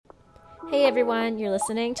Hey everyone, you're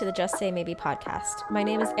listening to the Just Say Maybe podcast. My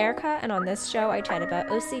name is Erica, and on this show, I chat about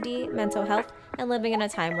OCD, mental health, and living in a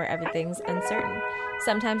time where everything's uncertain.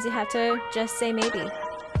 Sometimes you have to just say maybe.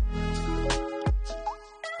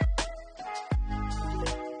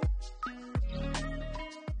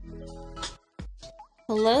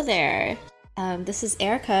 Hello there. This is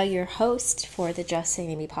Erica, your host for the Just Say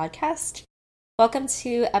Maybe podcast. Welcome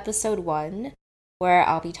to episode 1, where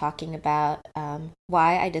I'll be talking about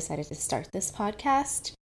why I decided to start this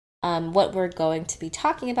podcast, what we're going to be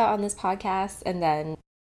talking about on this podcast, and then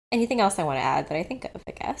anything else I want to add that I think of,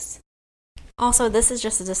 I guess. Also, this is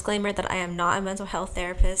just a disclaimer that I am not a mental health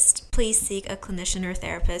therapist. Please seek a clinician or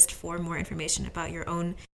therapist for more information about your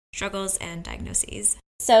own struggles and diagnoses.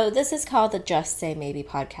 So this is called the Just Say Maybe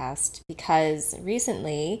podcast because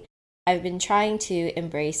recently I've been trying to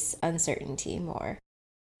embrace uncertainty more.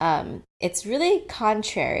 It's really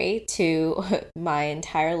contrary to my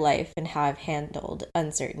entire life and how I've handled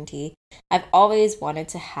uncertainty. I've always wanted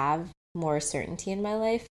to have more certainty in my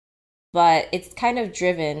life, but it's kind of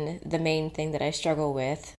driven the main thing that I struggle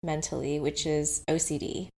with mentally, which is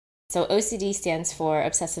OCD. So OCD stands for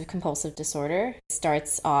obsessive compulsive disorder. It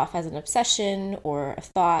starts off as an obsession or a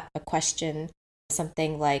thought, a question,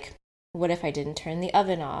 something like, what if I didn't turn the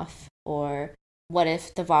oven off? Or what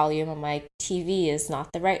if the volume on my TV is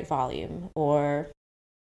not the right volume? Or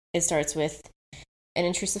it starts with an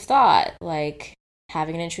intrusive thought, like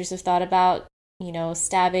having an intrusive thought about,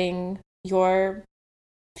 stabbing your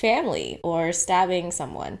family or stabbing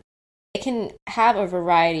someone. It can have a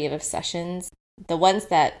variety of obsessions. The ones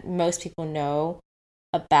that most people know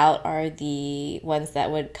about are the ones that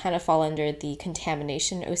would kind of fall under the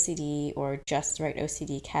contamination OCD or just right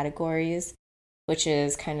OCD categories, which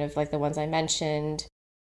is kind of like the ones I mentioned,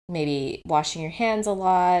 maybe washing your hands a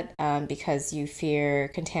lot because you fear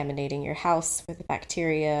contaminating your house with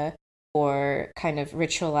bacteria, or kind of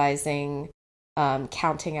ritualizing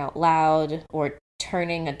counting out loud or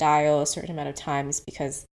turning a dial a certain amount of times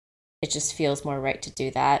because it just feels more right to do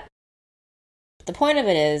that. The point of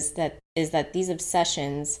it is that these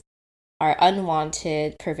obsessions are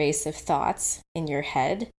unwanted, pervasive thoughts in your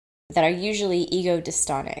head that are usually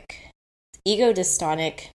ego-dystonic.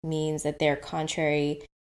 Ego-dystonic means that they're contrary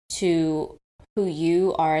to who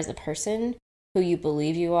you are as a person, who you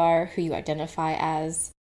believe you are, who you identify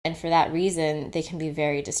as, and for that reason, they can be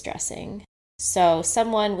very distressing. So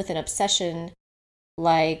someone with an obsession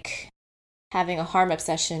like having a harm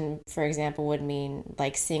obsession, for example, would mean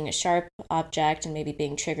like seeing a sharp object and maybe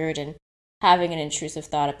being triggered and having an intrusive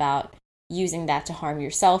thought about using that to harm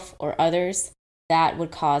yourself or others. That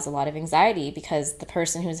would cause a lot of anxiety because the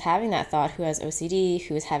person who's having that thought, who has OCD,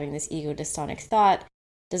 who is having this ego-dystonic thought,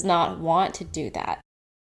 does not want to do that.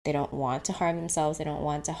 They don't want to harm themselves. They don't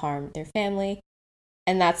want to harm their family.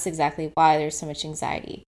 And that's exactly why there's so much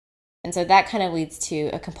anxiety. And so that kind of leads to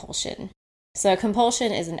a compulsion. So a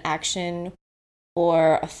compulsion is an action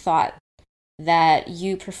or a thought that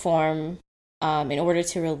you perform in order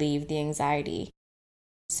to relieve the anxiety.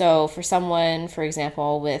 So for someone, for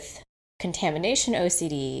example, with contamination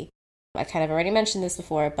OCD, I kind of already mentioned this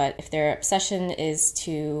before, but if their obsession is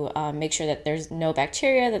to make sure that there's no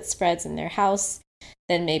bacteria that spreads in their house,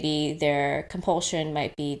 then maybe their compulsion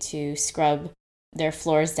might be to scrub their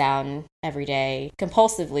floors down every day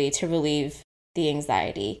compulsively to relieve the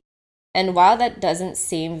anxiety. And while that doesn't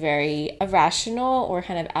seem very irrational or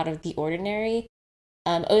kind of out of the ordinary,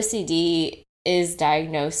 OCD is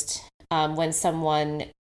diagnosed when someone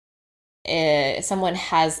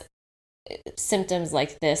has symptoms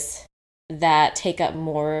like this that take up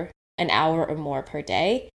an hour or more per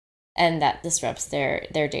day, and that disrupts their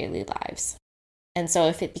daily lives. And so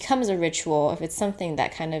if it becomes a ritual, if it's something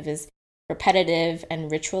that kind of is repetitive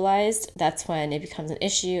and ritualized, that's when it becomes an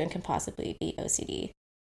issue and can possibly be OCD.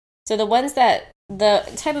 So the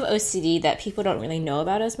type of OCD that people don't really know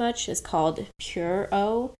about as much is called pure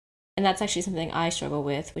O, and that's actually something I struggle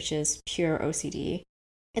with, which is pure OCD.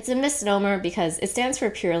 It's a misnomer because it stands for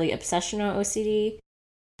purely obsessional OCD,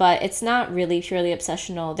 but it's not really purely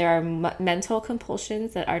obsessional. There are mental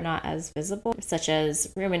compulsions that are not as visible, such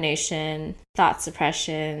as rumination, thought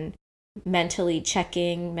suppression, mentally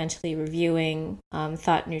checking, mentally reviewing,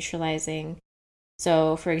 thought neutralizing.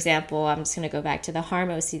 So, for example, I'm just going to go back to the Harm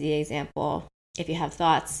OCD example. If you have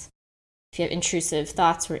intrusive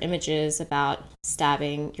thoughts or images about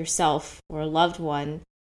stabbing yourself or a loved one,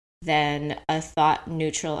 then a thought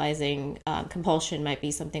neutralizing compulsion might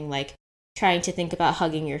be something like trying to think about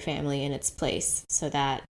hugging your family in its place so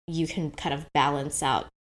that you can kind of balance out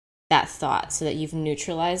that thought so that you've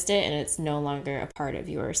neutralized it and it's no longer a part of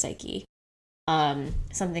your psyche.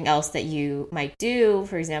 Something else that you might do,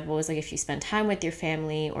 for example, is like if you spend time with your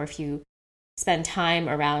family, or if you spend time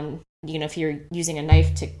around, if you're using a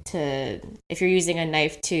knife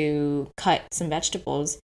to cut some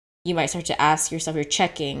vegetables, you might start to ask yourself, you're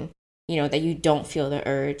checking, that you don't feel the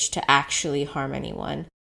urge to actually harm anyone.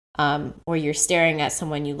 Or you're staring at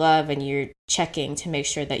someone you love and you're checking to make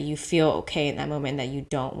sure that you feel okay in that moment, that you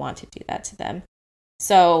don't want to do that to them.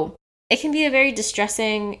 So it can be a very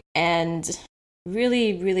distressing and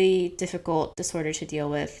really, really difficult disorder to deal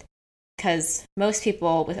with, because most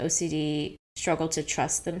people with OCD struggle to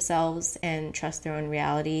trust themselves and trust their own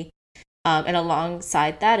reality. And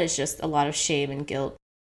alongside that is just a lot of shame and guilt.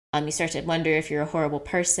 You start to wonder if you're a horrible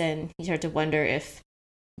person. You start to wonder if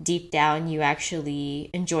deep down you actually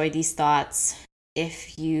enjoy these thoughts,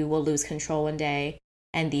 if you will lose control one day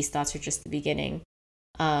and these thoughts are just the beginning.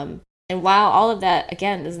 And while all of that,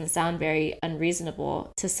 again, doesn't sound very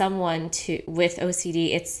unreasonable, to someone with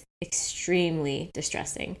OCD, it's extremely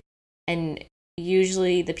distressing. And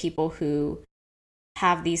usually the people who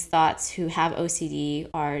have these thoughts, who have OCD,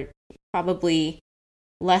 are probably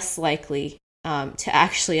less likely to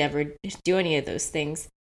actually ever do any of those things,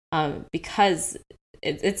 because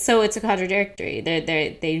it's a contradictory.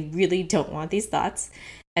 They really don't want these thoughts,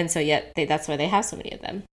 and so yet that's why they have so many of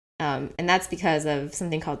them. And that's because of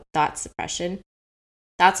something called thought suppression.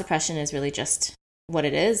 Thought suppression is really just what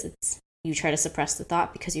it is. It's you try to suppress the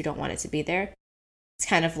thought because you don't want it to be there. It's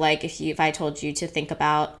kind of like if I told you to think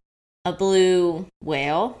about a blue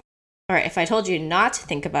whale, or if I told you not to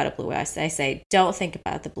think about a blue whale, I say, don't think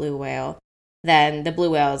about the blue whale, then the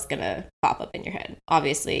blue whale is going to pop up in your head.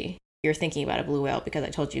 Obviously, you're thinking about a blue whale because I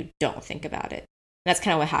told you don't think about it. And that's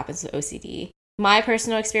kind of what happens with OCD. My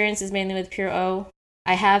personal experience is mainly with pure O.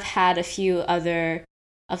 I have had a few other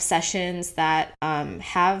obsessions that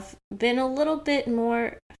have been a little bit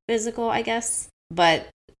more physical, I guess, but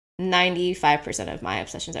 95% of my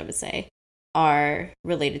obsessions, I would say, are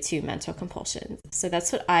related to mental compulsions. So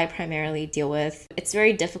that's what I primarily deal with. It's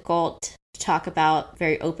very difficult to talk about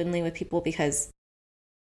very openly with people, because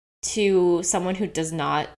to someone who does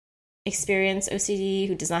not experience OCD,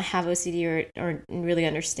 who does not have OCD or really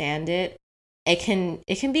understand it, it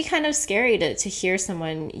can be kind of scary to hear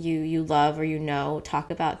someone you love or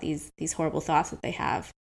talk about these horrible thoughts that they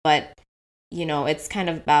have. But it's kind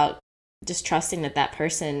of about just trusting that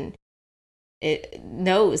person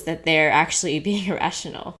knows that they're actually being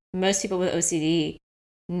irrational. Most people with OCD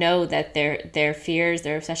know that their fears,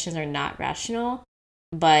 their obsessions are not rational,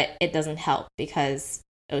 but it doesn't help because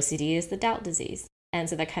OCD is the doubt disease. And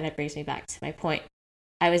so that kind of brings me back to my point.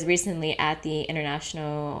 I was recently at the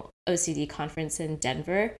International OCD Conference in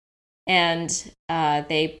Denver, and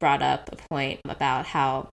they brought up a point about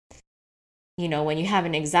how, when you have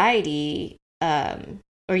an anxiety,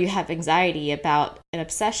 or you have anxiety about an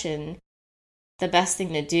obsession, the best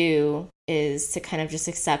thing to do is to kind of just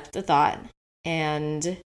accept the thought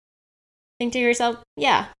and think to yourself,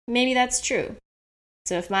 yeah, maybe that's true.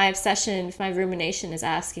 So if my rumination is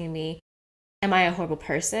asking me, am I a horrible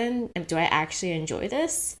person? And do I actually enjoy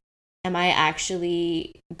this? Am I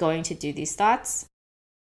actually going to do these thoughts?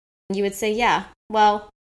 You would say, yeah, well,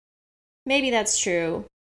 maybe that's true,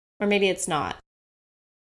 or maybe it's not.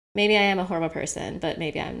 Maybe I am a horrible person, but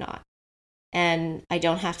maybe I'm not. And I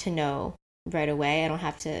don't have to know right away. I don't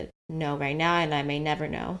have to know right now, and I may never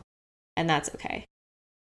know. And that's okay.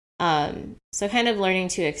 So kind of learning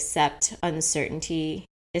to accept uncertainty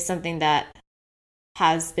is something that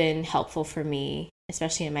has been helpful for me,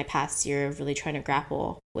 especially in my past year of really trying to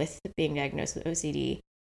grapple with being diagnosed with OCD.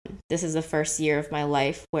 This is the first year of my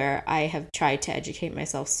life where I have tried to educate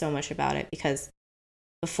myself so much about it, because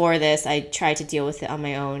before this, I tried to deal with it on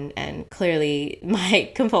my own, and clearly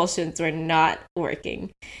my compulsions were not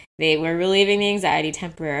working. They were relieving the anxiety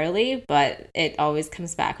temporarily, but it always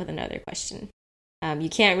comes back with another question. You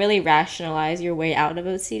can't really rationalize your way out of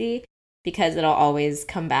OCD, because it'll always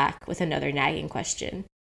come back with another nagging question.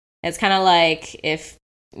 It's kind of like if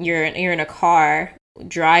you're in a car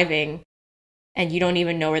driving and you don't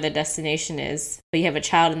even know where the destination is, but you have a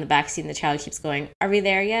child in the backseat and the child keeps going, are we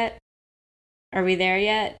there yet? Are we there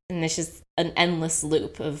yet? And it's just an endless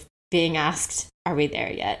loop of being asked, are we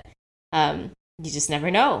there yet? You just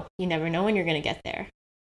never know. You never know when you're going to get there.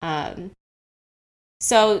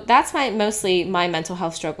 So that's mostly my mental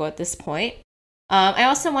health struggle at this point. I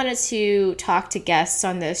also wanted to talk to guests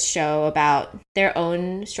on this show about their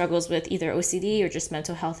own struggles with either OCD or just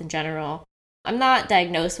mental health in general. I'm not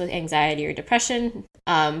diagnosed with anxiety or depression,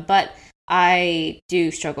 but I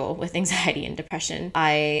do struggle with anxiety and depression.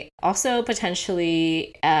 I also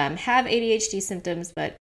potentially have ADHD symptoms,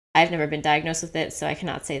 but I've never been diagnosed with it, so I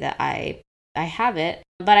cannot say that I I have it,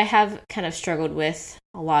 but I have kind of struggled with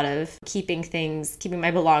a lot of keeping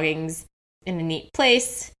my belongings in a neat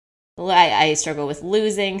place. I struggle with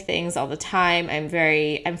losing things all the time.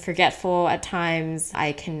 I'm forgetful at times.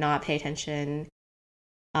 I cannot pay attention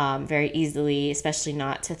very easily, especially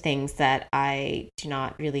not to things that I do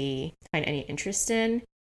not really find any interest in.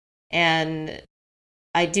 And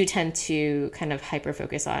I do tend to kind of hyper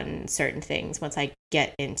focus on certain things once I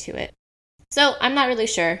get into it. So I'm not really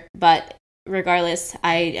sure, but regardless,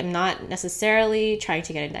 I am not necessarily trying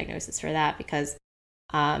to get a diagnosis for that because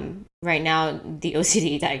right now the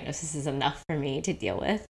OCD diagnosis is enough for me to deal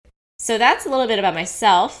with. So that's a little bit about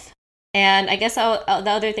myself. And I guess the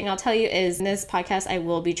other thing I'll tell you is in this podcast, I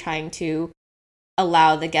will be trying to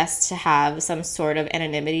allow the guests to have some sort of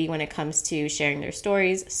anonymity when it comes to sharing their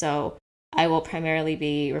stories. So I will primarily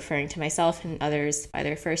be referring to myself and others by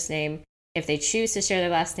their first name. If they choose to share their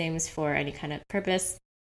last names for any kind of purpose,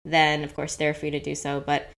 then of course they're free to do so.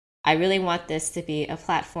 But I really want this to be a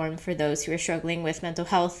platform for those who are struggling with mental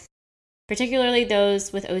health, particularly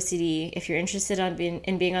those with OCD. If you're interested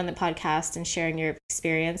in being on the podcast and sharing your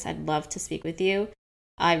experience, I'd love to speak with you.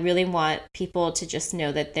 I really want people to just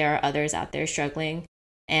know that there are others out there struggling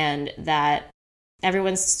and that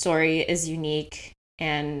everyone's story is unique,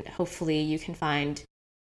 and hopefully you can find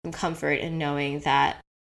some comfort in knowing that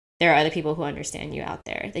there are other people who understand you out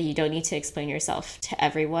there, that you don't need to explain yourself to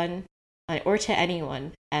everyone or to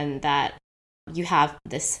anyone, and that you have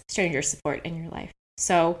this stranger support in your life.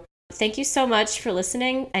 So thank you so much for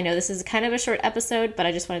listening. I know this is kind of a short episode, but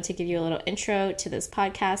I just wanted to give you a little intro to this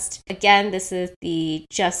podcast. Again, this is the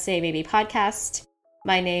Just Say Maybe podcast.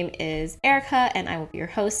 My name is Erica, and I will be your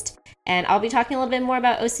host. And I'll be talking a little bit more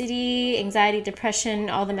about OCD, anxiety, depression,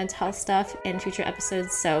 all the mental health stuff in future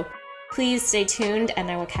episodes. So please stay tuned, and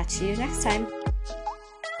I will catch you next time.